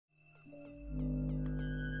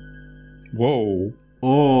Whoa.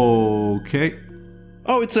 Okay.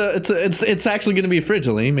 Oh, it's actually gonna be a fridge,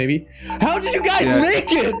 Lenny, maybe. How did you guys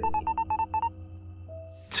make it?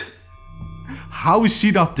 How is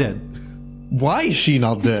she not dead? Why is she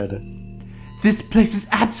not dead? This place is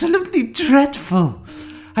absolutely dreadful.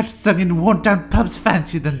 I've sung in worn-down pubs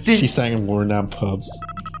fancier than this. She sang in worn-down pubs.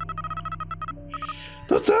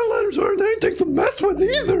 The Sandlanders aren't anything to mess with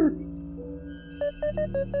either.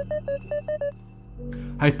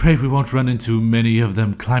 I pray we won't run into many of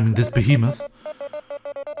them climbing this behemoth.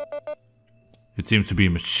 It seems to be a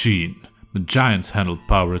machine. The giants handled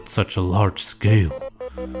power at such a large scale.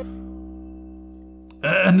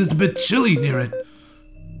 And it's a bit chilly near it.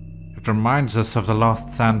 It reminds us of the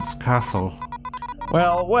Lost Sands Castle.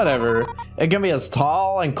 Well, whatever. It can be as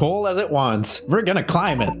tall and cold as it wants. We're gonna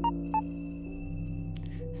climb it.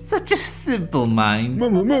 Such a simple mind. Moo,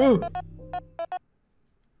 moo, moo.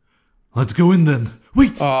 Let's go in then.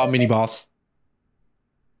 Wait! Oh, mini boss.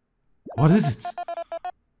 What is it?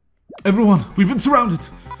 Everyone, we've been surrounded.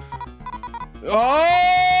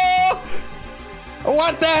 Oh!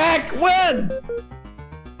 What the heck? When?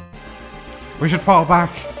 We should fall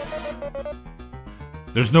back.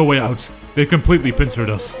 There's no way out. They've completely pincered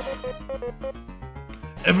us.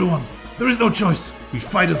 Everyone, there is no choice. We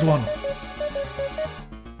fight as one.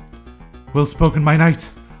 Well spoken, my knight.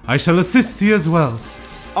 I shall assist thee as well.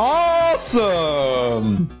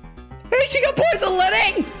 Awesome! Hey, she got points of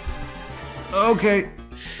Lenny! Okay.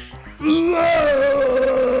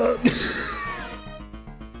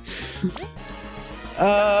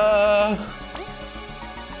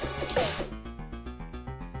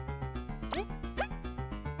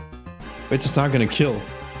 Wait, it's not gonna kill.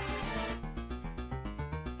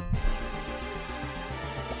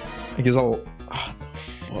 I guess I'll... Oh, no,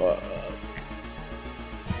 fuck.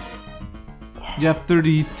 You have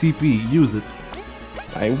 30 TP. Use it.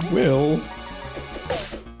 I will.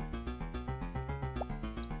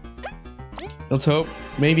 Let's hope.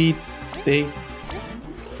 Maybe they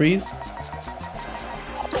freeze.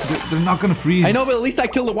 They're not gonna freeze. I know, but at least I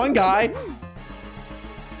killed the one guy.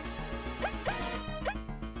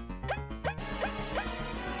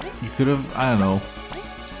 You could have, I don't know.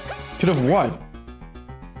 Could have what?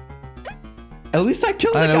 At least I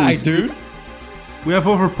killed the guy, dude. We have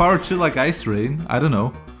overpowered shit like Ice Rain. I don't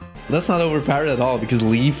know. That's not overpowered at all because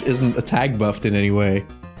Leaf isn't attack buffed in any way.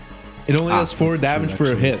 It only does 4 damage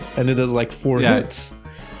per hit, and it does like 4 hits.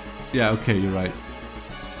 Yeah, okay, you're right.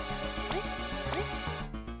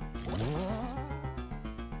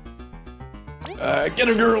 Get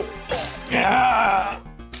her, girl! Yeah!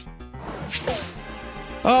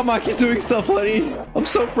 Oh, Maki's doing stuff, Lenny. I'm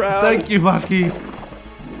so proud. Thank you, Maki.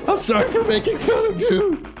 I'm sorry for making fun of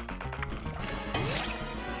you.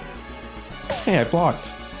 Hey, I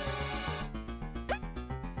blocked.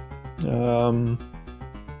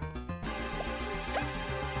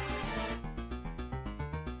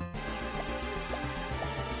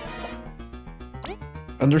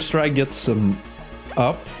 Understrike gets some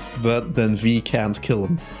up, but then V can't kill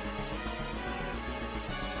him.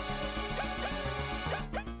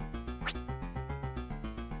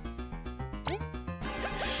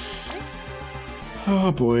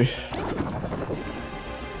 Oh boy.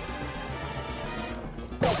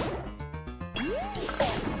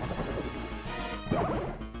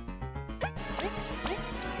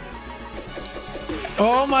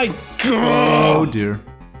 Oh my god! Oh dear.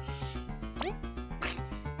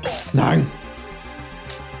 Nine.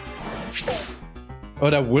 Oh,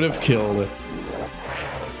 that would have killed.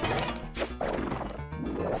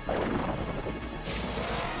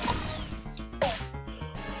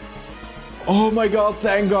 Oh my god,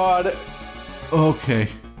 thank god. Okay.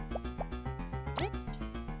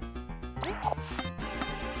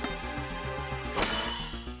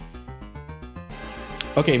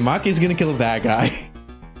 Okay, Maki's gonna kill that guy.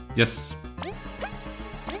 Yes.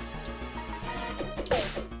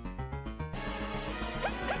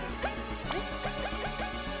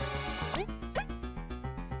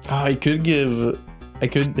 Oh, I could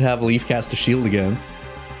have Leaf cast a shield again.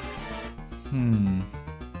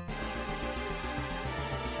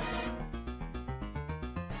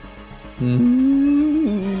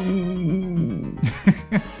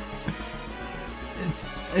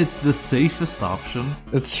 It's the safest option.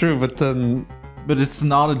 It's true, but then... But it's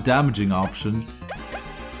not a damaging option.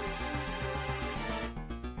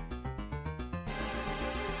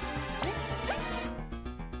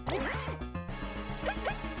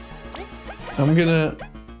 I'm gonna...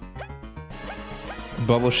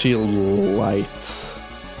 Bubble shield light.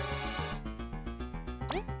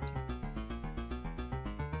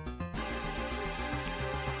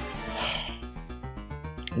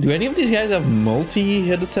 Do any of these guys have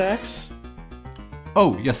multi-hit attacks?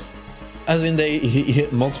 Oh, yes. As in they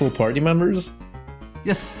hit multiple party members?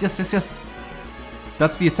 Yes. That's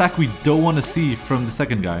the attack we don't want to see from the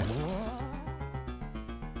second guy.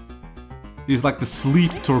 He's like the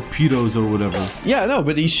sleep torpedoes or whatever. Yeah, no,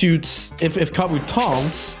 but he shoots... If Kabu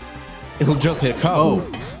taunts, it'll just hit Kabu.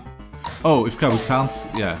 Oh, if Kabu taunts,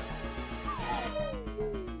 yeah.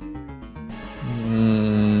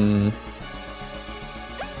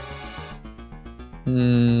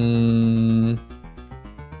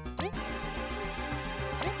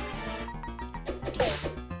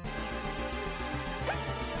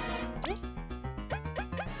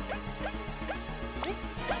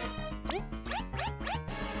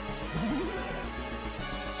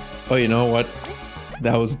 Oh, you know what?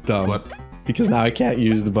 That was dumb. What? Because now I can't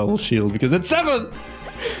use the bubble shield because it's 7!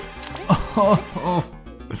 Oh.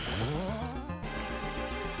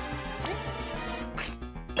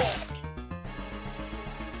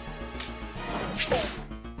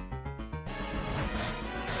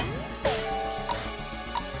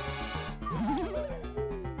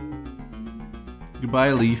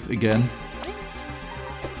 Goodbye, Leaf, again.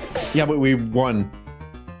 Yeah, but we won.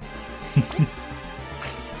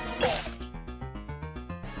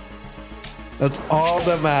 That's all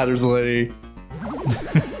that matters, Lenny.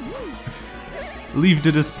 Leaf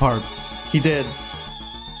did his part. He did.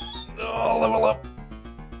 Oh, level up.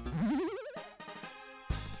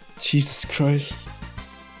 Jesus Christ.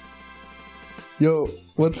 Yo,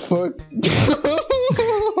 what the fuck?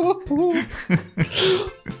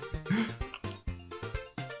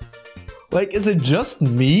 Like, is it just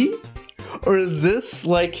me? Or is this,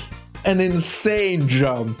 like, an insane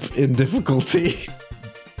jump in difficulty?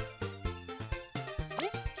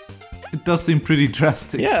 It does seem pretty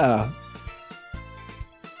drastic. Yeah.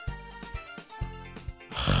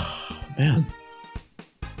 Man.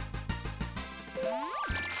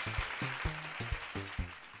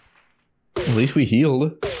 At least we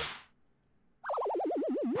healed.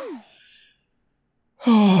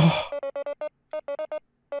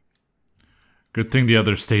 Good thing the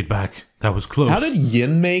others stayed back. That was close. How did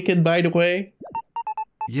Yin make it, by the way?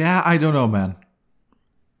 Yeah, I don't know, man.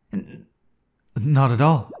 Not at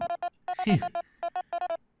all. Phew.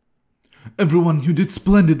 Everyone, you did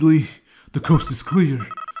splendidly. The coast is clear.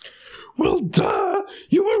 Well, duh!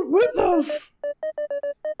 You were with us!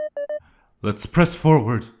 Let's press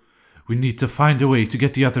forward. We need to find a way to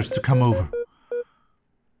get the others to come over.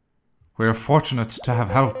 We are fortunate to have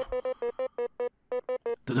help.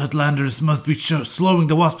 The Deadlanders must be slowing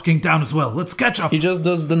the Wasp King down as well. Let's catch up! He just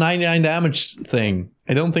does the 99 damage thing.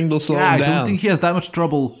 I don't think they'll slow him down. I don't think he has that much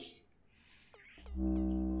trouble.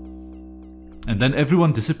 And then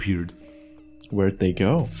everyone disappeared. Where'd they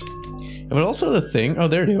go? But also the thing... Oh,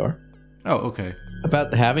 there they are. Oh, okay.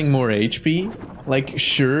 About having more HP. Like,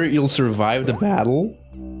 sure, you'll survive the battle.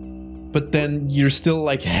 But then you're still,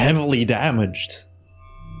 like, heavily damaged.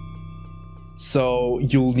 So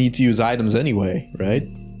you'll need to use items anyway, right?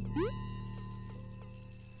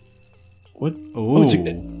 What? Oh, it's a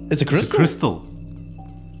crystal. It's a crystal.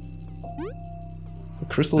 The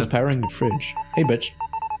crystal is powering the fridge. Hey, bitch.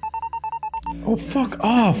 Oh, fuck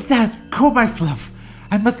off! That's cool, my fluff.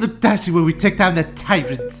 I must look dashy when we take down that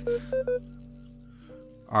tyrant.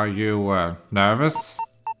 Are you, nervous?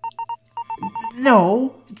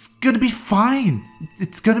 No, it's gonna be fine.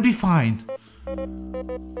 It's gonna be fine.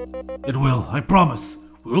 It will, I promise.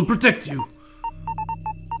 We will protect you.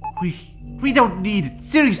 We don't need it,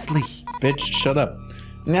 seriously. Bitch, shut up.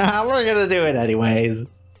 Nah, we're gonna do it anyways.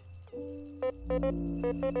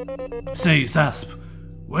 Say, Zasp,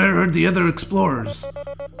 where are the other explorers?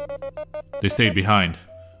 They stayed behind.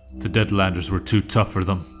 The Deadlanders were too tough for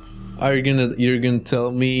them. You're gonna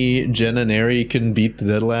tell me Jen and Eri can beat the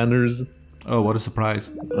Deadlanders? Oh, what a surprise.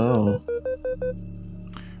 Oh.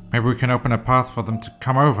 Maybe we can open a path for them to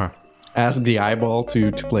come over. Ask the eyeball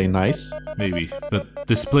to play nice? Maybe, but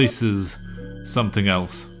this place is something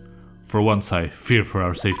else. For once, I fear for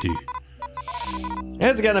our safety.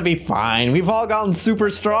 It's gonna be fine. We've all gotten super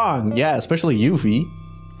strong. Yeah, especially Yuffie.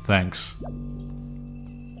 Thanks.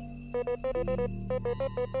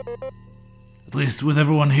 At least with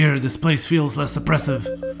everyone here, this place feels less oppressive.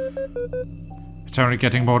 It's only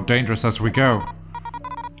getting more dangerous as we go.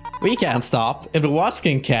 We can't stop. If the Wasp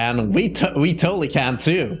King can, we totally can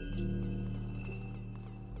too.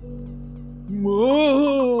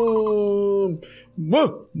 Mom!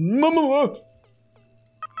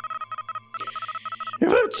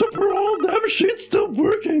 If it's super old, that machine's still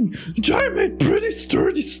working. Giant made pretty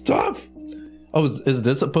sturdy stuff. Oh, is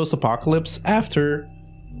this a post-apocalypse after,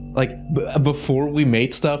 like, before we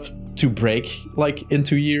made stuff to break like in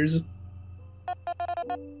 2 years.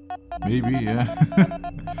 Maybe, yeah.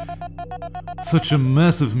 Such a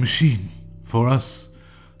massive machine. For us,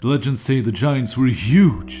 the legends say the giants were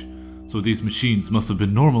huge, so these machines must have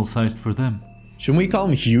been normal sized for them. Shouldn't we call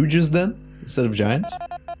them huges then, instead of giants?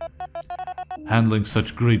 Handling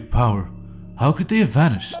such great power, how could they have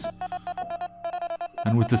vanished?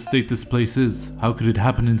 And with the state this place is, how could it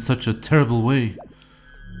happen in such a terrible way?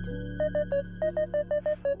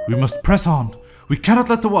 We must press on. We cannot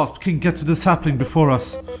let the Wasp King get to the sapling before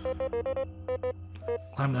us.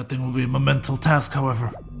 Climb that thing will be a monumental task,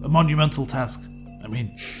 however. A monumental task. I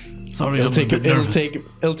mean, sorry, It'll take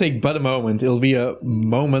but a moment. It'll be a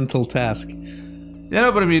momental task. Yeah,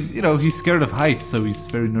 no, but I mean, you know, he's scared of heights, so he's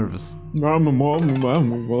very nervous.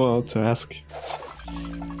 Task.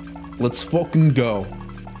 Let's fucking go.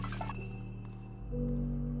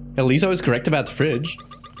 At least I was correct about the fridge.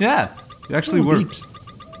 Yeah, it actually works.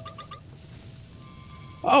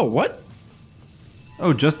 Oh, what?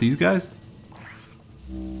 Oh, just these guys?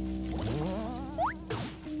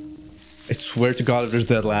 I swear to God, if there's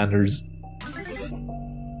Deadlanders.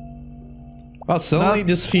 Well, suddenly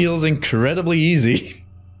this feels incredibly easy.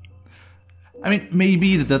 I mean,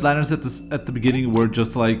 maybe the Deadlanders at the beginning were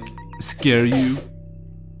just like scare you.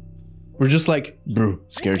 We're just like, bro,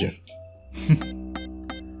 scared you.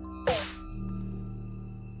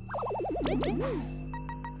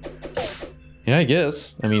 Yeah, I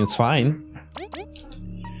guess. I mean, it's fine.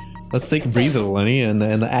 Let's take a breather, Lenny, and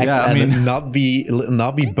act and not be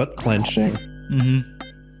butt clenching. Mm-hmm.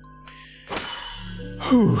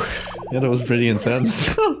 Whew. Yeah, that was pretty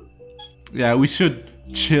intense. Yeah, we should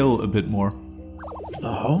chill a bit more.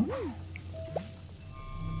 Oh.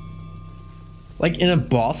 Like in a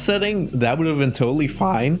boss setting, that would have been totally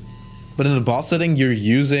fine. But in a boss setting, you're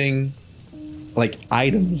using like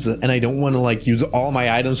items, and I don't want to like use all my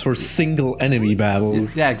items for single enemy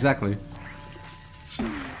battles. Yeah, exactly.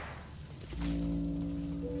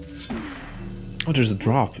 Oh, there's a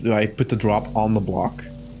drop. Do I put the drop on the block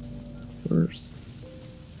first?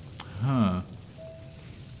 Huh.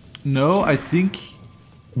 No, I think...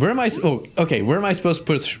 Where am I... Oh, okay. Where am I supposed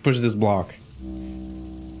to push this block?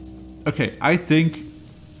 Okay, I think...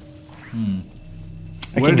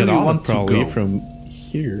 I Where can do get you on want it to probably go? from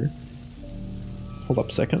here. Hold up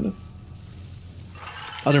a second.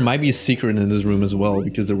 Oh, there might be a secret in this room as well,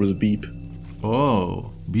 because there was a beep.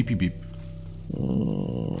 Oh, beepy beep.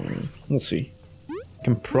 We'll see.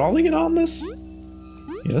 Can probably get on this?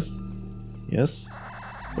 Yes. Yes.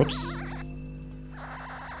 Whoops.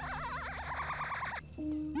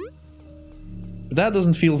 That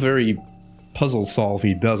doesn't feel very puzzle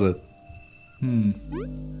solvey, does it?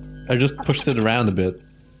 I just pushed it around a bit.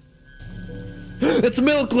 It's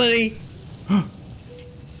milk, Lenny!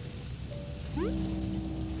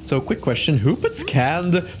 So, quick question. Who puts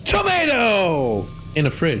canned tomato in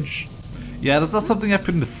a fridge? Yeah, that's not something I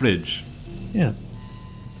put in the fridge. Yeah.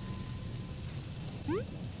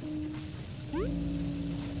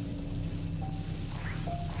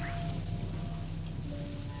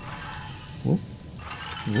 Whoa.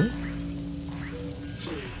 Whoa.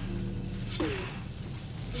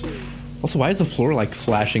 Also, why is the floor like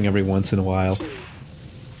flashing every once in a while?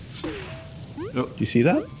 Oh. Do you see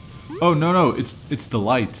that? Oh, no, it's the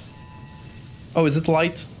lights. Oh, is it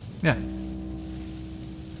light? Yeah.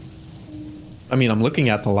 I mean, I'm looking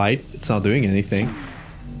at the light. It's not doing anything.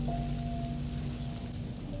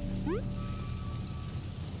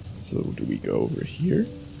 So, do we go over here?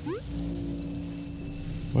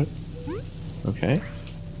 What? Okay.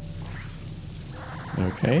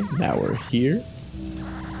 Okay, now we're here.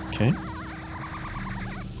 Okay.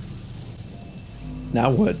 Now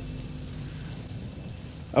what?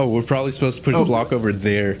 Oh, we're probably supposed to put the block over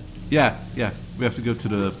there. Yeah, we have to go to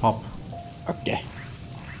the pop. Okay.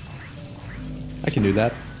 I can do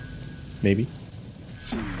that. Maybe.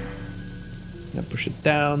 Now push it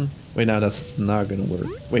down. Wait, no, that's not gonna work.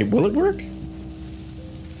 Wait, will it work?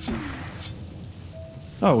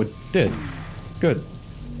 Oh, it did. Good.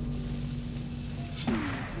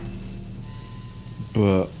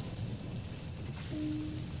 But...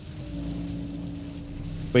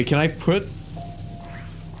 Wait, can I put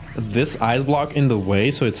this ice block in the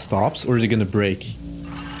way so it stops, or is it gonna break?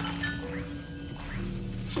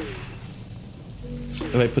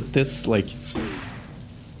 If I put this, like...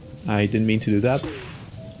 I didn't mean to do that.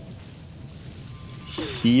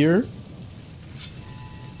 Here.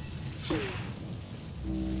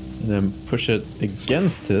 And then push it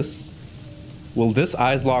against this. Will this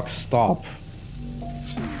ice block stop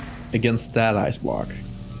against that ice block?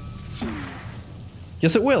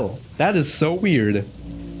 Yes, it will. That is so weird.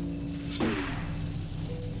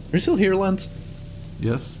 You're still here, Lent?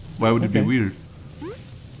 Yes. Why would it be Okay. weird?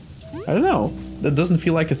 I don't know. That doesn't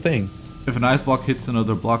feel like a thing. If an ice block hits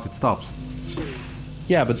another block, it stops.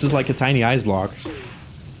 Yeah, but just like a tiny ice block.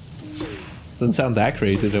 Doesn't sound that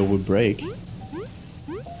crazy that it would break.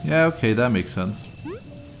 Yeah, okay, that makes sense.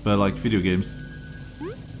 But like video games.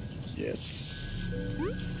 Yes.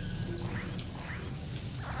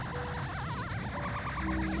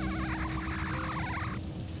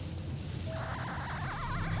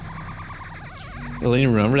 Elaine,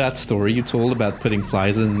 remember that story you told about putting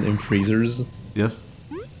flies in freezers? Yes?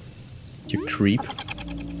 You creep.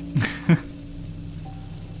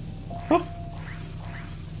 Oh.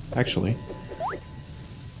 Actually.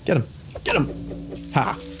 Get him. Get him!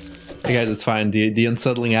 Ha! Hey guys, it's fine. The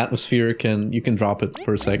unsettling atmosphere you can drop it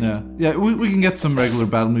for a second. Yeah, we can get some regular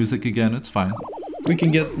battle music again, it's fine. We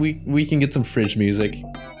can get some fridge music.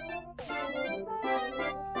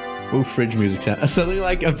 Oh, fridge music sound. Suddenly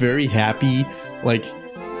like a very happy, like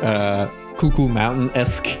Cool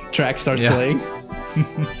Mountain-esque track starts playing.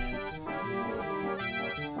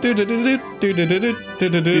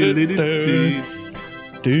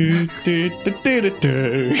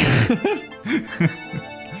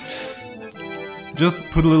 Just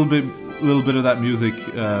put a little bit of that music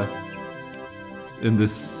in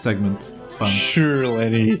this segment. It's fun. Sure,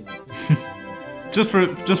 Lenny. Just for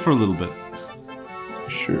a little bit.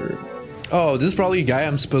 Sure. Oh, this is probably a guy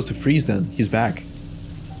I'm supposed to freeze then. He's back.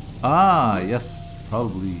 Ah, yes,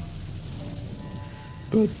 probably.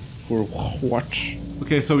 But for what?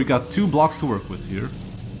 Okay, so we got 2 blocks to work with here.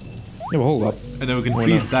 Yeah, well, hold up. And then we can Why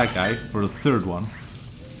freeze not? that guy for the 3rd one.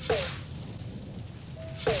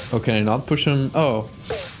 Oh, can I not push him? Oh.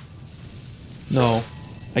 No.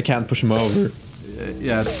 I can't push him over.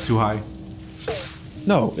 Yeah, it's too high.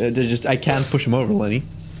 No, I can't push him over, Lenny.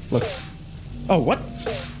 Look. Oh, what?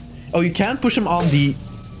 Oh, you can't push him on the...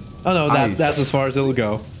 Oh no, Ice. that's as far as it'll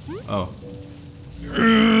go. Oh.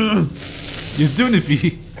 You're doing it,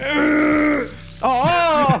 V.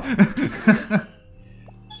 Oh!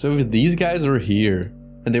 So if these guys are here,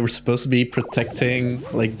 and they were supposed to be protecting,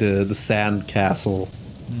 like, the sand castle.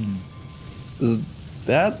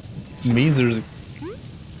 That means there's a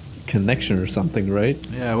connection or something, right?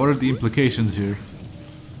 Yeah, what are the implications here?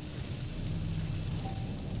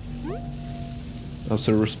 Oh,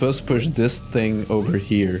 so we're supposed to push this thing over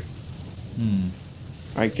here.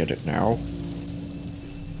 I get it now.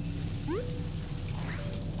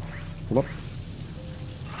 Hold up.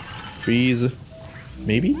 Freeze.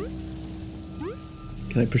 Maybe?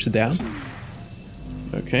 Can I push it down?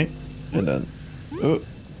 Okay. And then... Oh.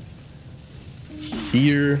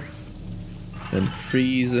 Here. Then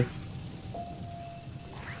freeze.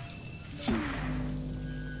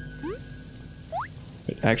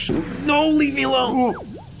 Wait, actually... No! Leave me alone!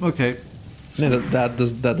 Okay. No, that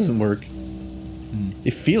doesn't work.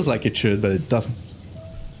 It feels like it should, but it doesn't.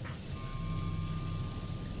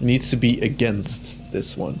 It needs to be against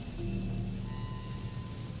this one.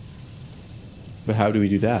 But how do we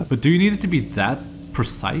do that? But do you need it to be that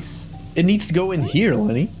precise? It needs to go in here,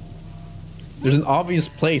 Lenny. There's an obvious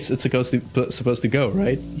place it's supposed to go,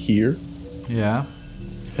 right? Here. Yeah.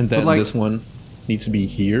 And then But, like, this one needs to be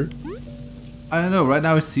here. I don't know, right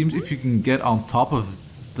now it seems if you can get on top of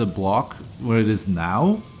the block where it is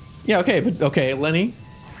now. Yeah, okay, but okay, Lenny.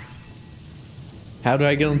 How do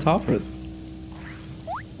I get on top of it?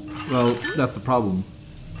 Well, that's the problem.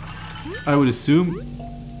 I would assume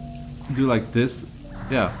do like this.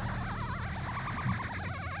 Yeah.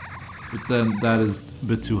 But then that is a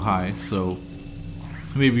bit too high, so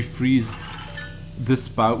maybe freeze this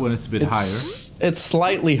spout when it's a bit higher. It's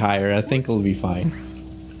slightly higher. I think it'll be fine.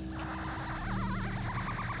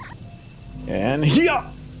 And here.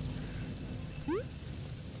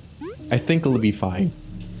 I think it'll be fine.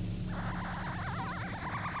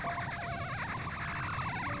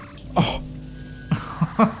 Oh.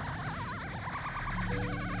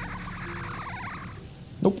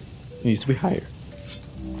 Nope. It needs to be higher.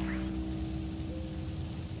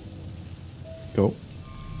 Go.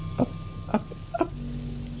 Up, up, up.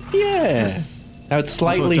 Yeah. Now it's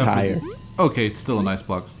slightly Also, higher. Okay, it's still a nice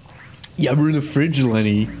block. Yeah, we're in the fridge,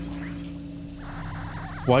 Lenny.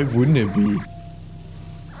 Why wouldn't it be?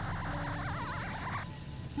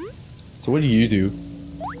 So what do you do?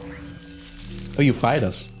 Oh, you fight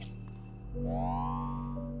us.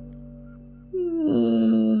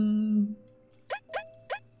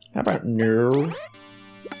 How about no?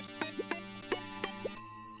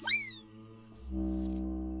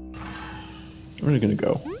 Where are we gonna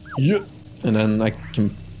go? Yeah. And then I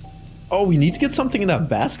can... Oh, we need to get something in that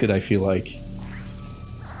basket, I feel like.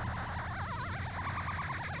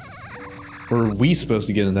 Or are we supposed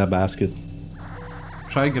to get in that basket?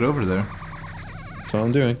 Try and get over there. That's what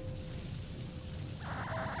I'm doing.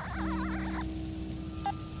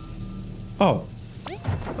 Oh.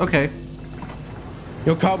 Okay.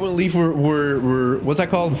 Yo, Cobble and Leaf were what's that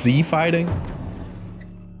called? Z fighting?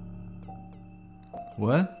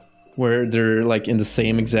 What? Where they're like in the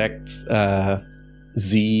same exact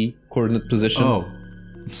Z coordinate position. Oh.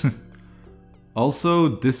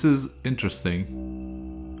 Also, this is interesting.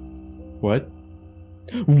 What?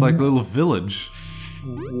 It's like a little village.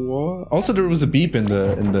 What? Also, there was a beep in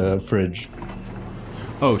the fridge.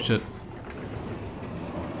 Oh shit.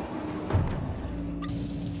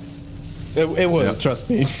 It was, Yeah. trust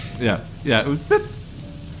me. Yeah, it was a bit.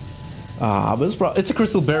 But it's a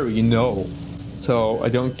crystal berry, you know. So I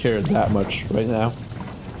don't care that much right now.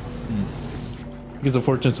 Because the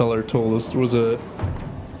fortune teller told us there was a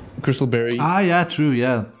crystal berry. Ah, yeah, true,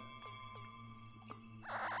 yeah.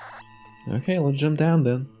 Okay, let's jump down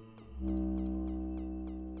then.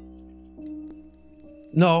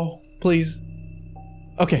 No, please.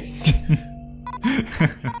 Okay.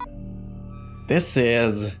 This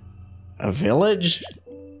is a village?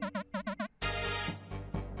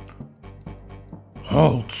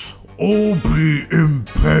 Halt, or be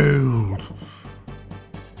impaled.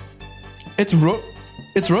 It's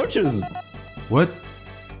roaches. What?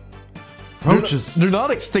 Roaches? They're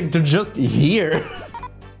not extinct, they're just here.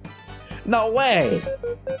 No way.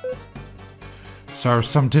 So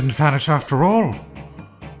some didn't vanish after all.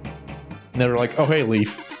 And they were like, oh hey,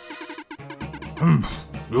 Leaf.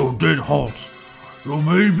 You did halt. You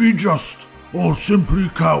may be just, or simply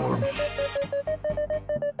cowards.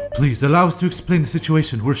 Please, allow us to explain the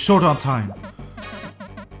situation. We're short on time.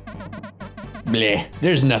 Bleh,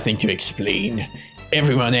 there's nothing to explain.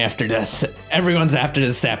 Everyone's after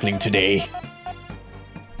the sapling today.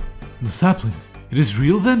 The sapling? It is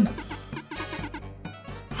real then?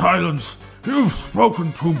 Silence. You've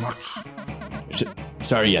spoken too much.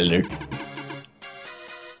 Sorry, Elder.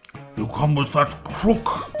 You come with that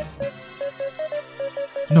crook.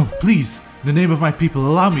 No, please. In the name of my people,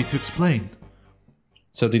 allow me to explain.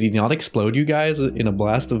 So did he not explode you guys in a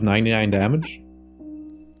blast of 99 damage?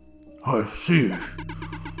 I see.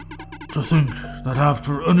 To think that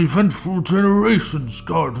after uneventful generations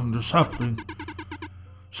guarding the sapling,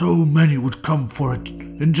 so many would come for it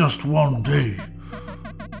in just one day.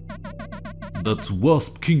 That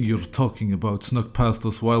Wasp King you're talking about snuck past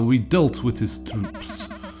us while we dealt with his troops.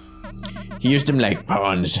 He used them like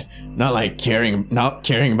pawns, not caring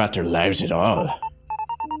about their lives at all.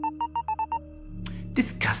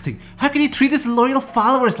 Disgusting. How can he treat his loyal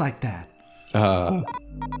followers like that?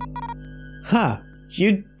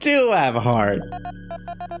 You do have a heart.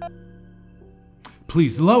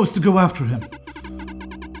 Please, allow us to go after him.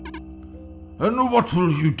 And what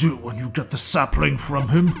will you do when you get the sapling from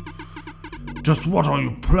him? Just what are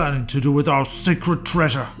you planning to do with our sacred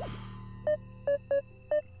treasure?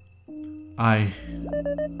 I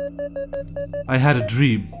had a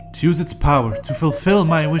dream to use its power to fulfill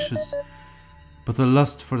my wishes. But the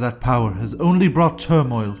lust for that power has only brought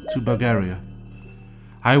turmoil to Bulgaria.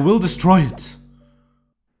 I will destroy it.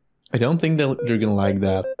 I don't think they're gonna like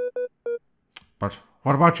that. But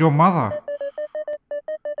what about your mother?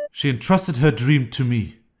 She entrusted her dream to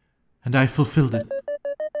me, and I fulfilled it.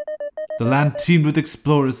 The land teemed with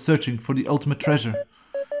explorers searching for the ultimate treasure.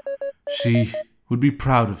 She would be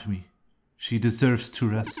proud of me. She deserves to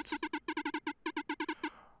rest.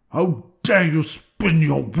 How dare you spin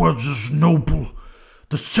your words as noble?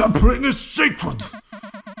 The sapling is sacred!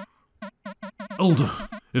 Elder,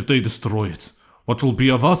 if they destroy it, what will be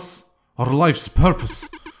of us? Our life's purpose?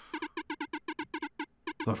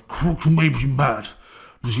 That crook may be mad,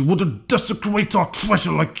 but he wouldn't desecrate our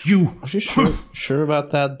treasure like you. Are you sure about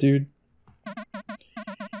that, dude?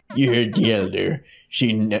 You heard the Elder.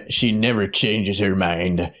 She never changes her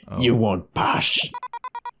mind. Oh. You won't pass.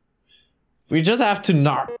 We just have to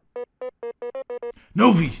knock.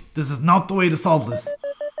 Novi, this is not the way to solve this.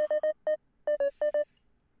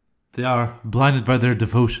 They are blinded by their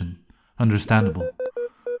devotion. Understandable.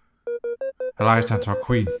 Elias and our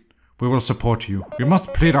queen, we will support you. We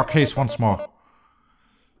must plead our case once more.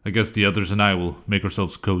 I guess the others and I will make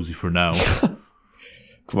ourselves cozy for now.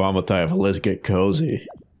 Come on, Mathiva, let's get cozy.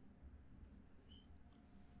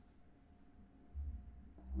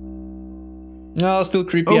 No, still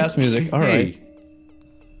creepy ass music. Alright.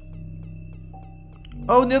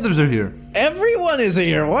 Oh, and the others are here. Everyone is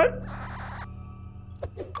here, what?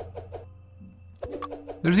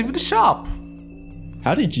 There's even a shop.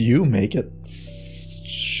 How did you make it?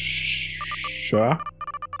 Sure.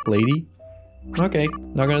 Lady? Okay,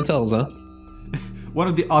 not gonna tell us, huh? One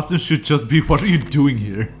of the options should just be, what are you doing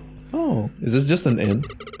here? Oh, is this just an inn?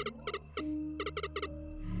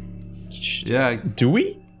 Yeah. Do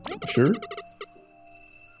we? Sure.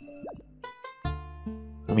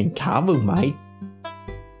 I mean, Kabu might.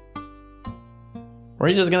 Or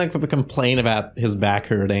he's just gonna complain about his back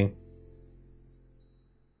hurting.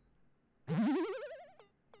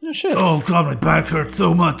 Oh shit. Oh god, my back hurts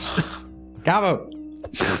so much. Kabu!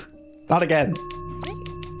 Not again.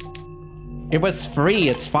 It was free,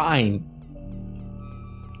 it's fine.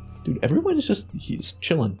 Dude, everyone is just, he's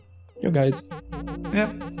chilling. Yo guys.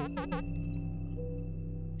 Yep.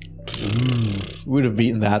 Would have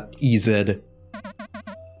beaten that easy.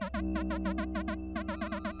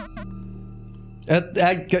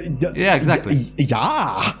 Yeah, exactly.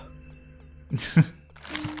 Yeah.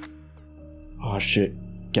 Oh shit,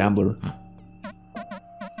 gambler.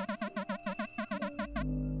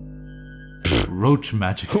 Roach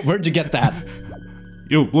magic. Where'd you get that?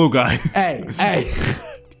 Yo, blue guy. Hey, hey.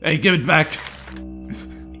 Hey, give it back.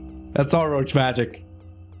 That's all roach magic.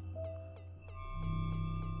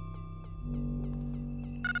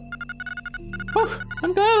 Oh,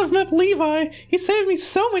 I'm glad I've met Levi. He saved me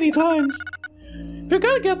so many times. We've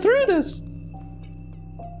got to get through this.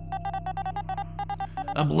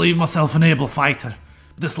 I believe myself an able fighter.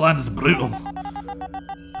 This land is brutal.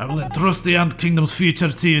 I will entrust the Ant Kingdom's future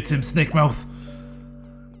to you, Tim Snakemouth.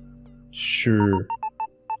 Sure.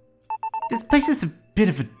 This place is a bit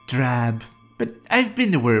of a drab, but I've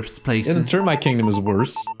been to worse places. And the Termite Kingdom is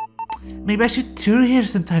worse. Maybe I should tour here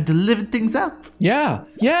sometime to liven things up. Yeah,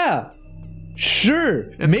 yeah. Sure.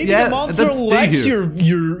 Maybe yeah, the monster let's stay likes here.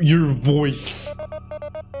 your voice.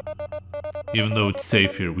 Even though it's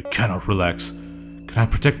safe here, we cannot relax. Can I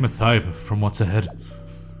protect Mathiva from what's ahead?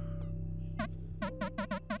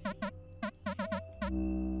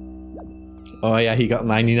 Oh yeah, he got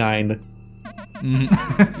 99.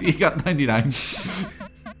 He got 99.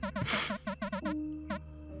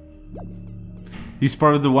 He's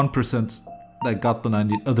part of the 1% that got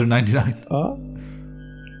the other 99.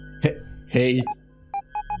 Hey.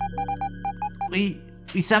 We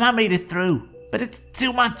somehow made it through, but it's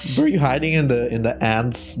too much. Were you hiding in the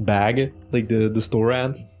ants bag? Like the store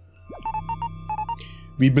ants?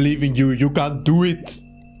 We believe in you, you can't do it.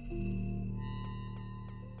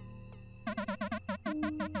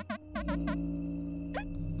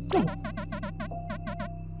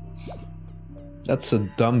 That's a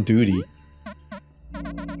dumb duty.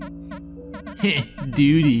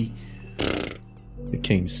 Duty. The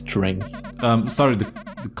king's strength. Sorry, the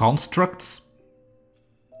constructs?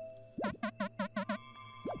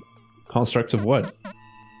 Constructs of what?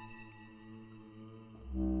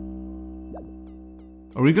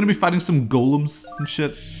 Are we gonna be fighting some golems and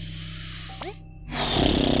shit?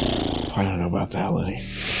 I don't know about that, Lenny.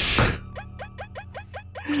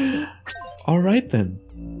 Alright then.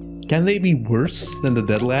 Can they be worse than the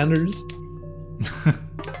Deadlanders?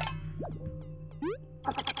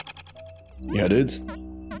 Yeah, dudes.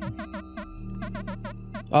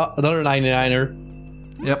 Oh, another 99er.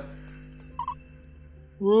 Yep.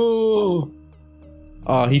 Whoa.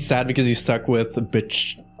 Oh, he's sad because he's stuck with the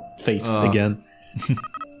bitch face again.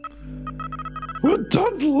 Well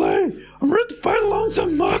done, delay. I'm ready to fight alongside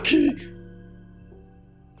Maki.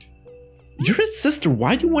 You're his sister.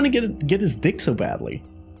 Why do you want to get his dick so badly?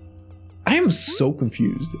 I am so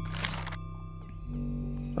confused.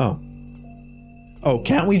 Oh. Oh,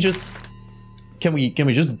 can't we just... Can we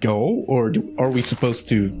just go? Or are we supposed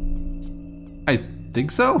to I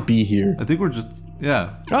think so. be here? I think we're just...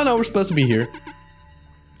 Yeah. Oh no, we're supposed to be here.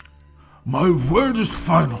 My word is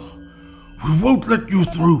final. We won't let you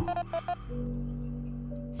through.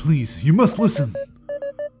 Please, you must listen.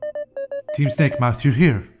 Team Snakemouth, you're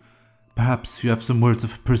here. Perhaps you have some words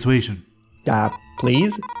of persuasion.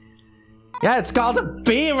 Please? Yeah, it's called a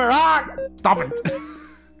beaver. Ah! Stop it!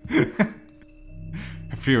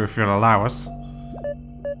 if you'll allow us.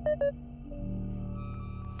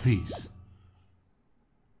 Please.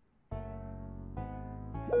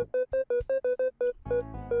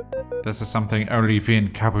 This is something only V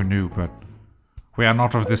and Kabu knew, but we are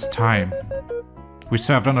not of this time. We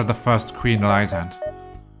served under the first Queen Elizant.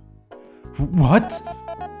 What?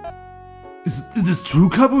 Is this true,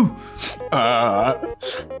 Kabu?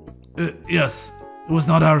 Yes. It was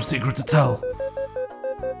not our secret to tell.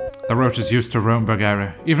 The roaches used to roam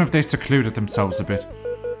Bulgaria, even if they secluded themselves a bit.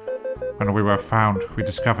 When we were found, we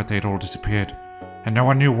discovered they'd all disappeared, and no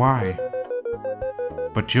one knew why.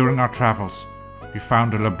 But during our travels, we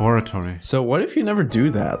found a laboratory. So what if you never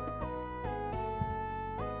do that?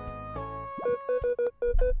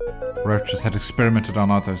 Roaches had experimented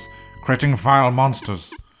on others, creating vile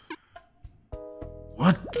monsters.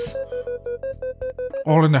 What?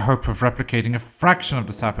 All in the hope of replicating a fraction of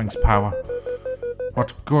the sapling's power.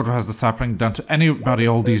 What good has the sapling done to anybody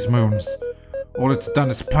all these moons? All it's done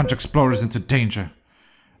is plunge explorers into danger.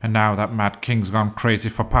 And now that mad king's gone crazy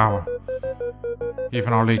for power.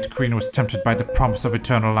 Even our late queen was tempted by the promise of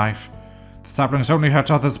eternal life. The saplings only hurt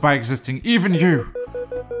others by existing, even you!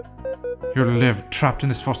 You'll live trapped in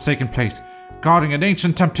this forsaken place, guarding an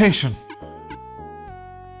ancient temptation!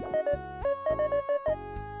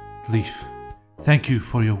 Leaf, thank you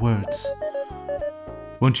for your words.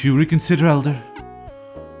 Won't you reconsider, Elder?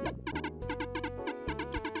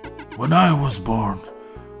 When I was born,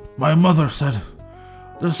 my mother said,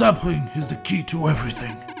 the sapling is the key to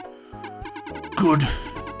everything. Good,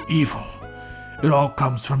 evil, it all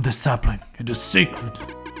comes from this sapling. It is sacred.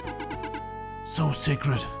 So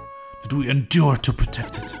sacred that we endure to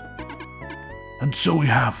protect it. And so we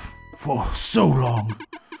have, for so long.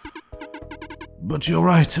 But you're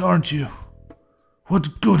right, aren't you?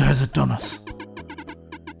 What good has it done us?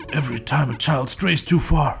 Every time a child strays too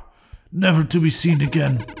far, never to be seen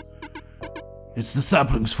again. It's the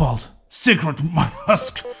sapling's fault. Sacred, my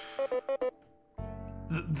husk!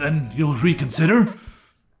 Then you'll reconsider?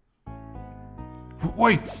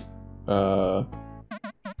 Wait! Elder,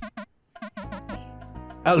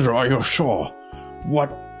 are you sure?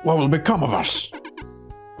 What will become of us?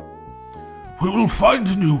 We will find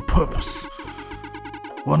a new purpose.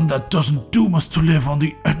 One that doesn't doom us to live on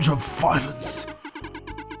the edge of violence.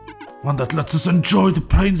 One that lets us enjoy the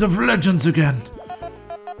plains of legends again.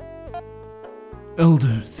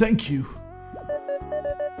 Elder, thank you.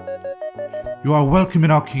 You are welcome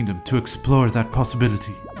in our kingdom to explore that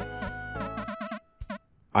possibility.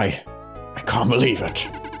 I can't believe it.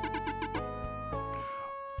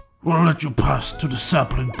 We'll let you pass to the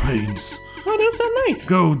sapling plains. Oh, that's so nice.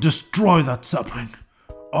 Go destroy that sapling.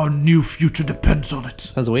 Our new future depends on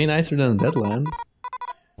it. That's way nicer than the Deadlands.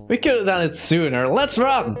 We could have done it sooner. Let's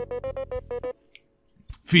run!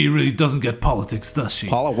 Fee really doesn't get politics, does she?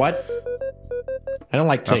 Paula, what? I don't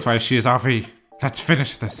like ticks. That's why she is our Fee. Let's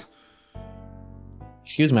finish this.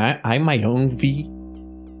 Excuse me, I'm my own Fee.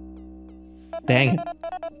 Dang it.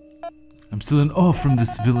 I'm still in awe from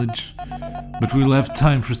this village, but we'll have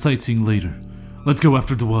time for sightseeing later. Let's go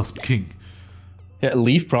after the Wasp King. Yeah,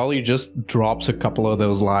 Leaf probably just drops a couple of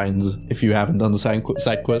those lines if you haven't done the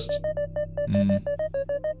side quest.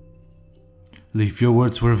 Leaf, your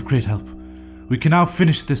words were of great help. We can now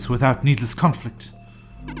finish this without needless conflict.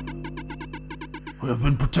 We have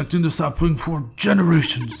been protecting the sapling for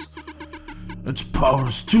generations. Its power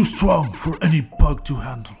is too strong for any bug to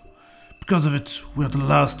handle. Because of it, we are the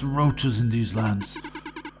last roaches in these lands.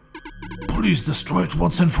 Please destroy it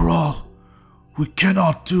once and for all. We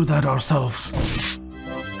cannot do that ourselves.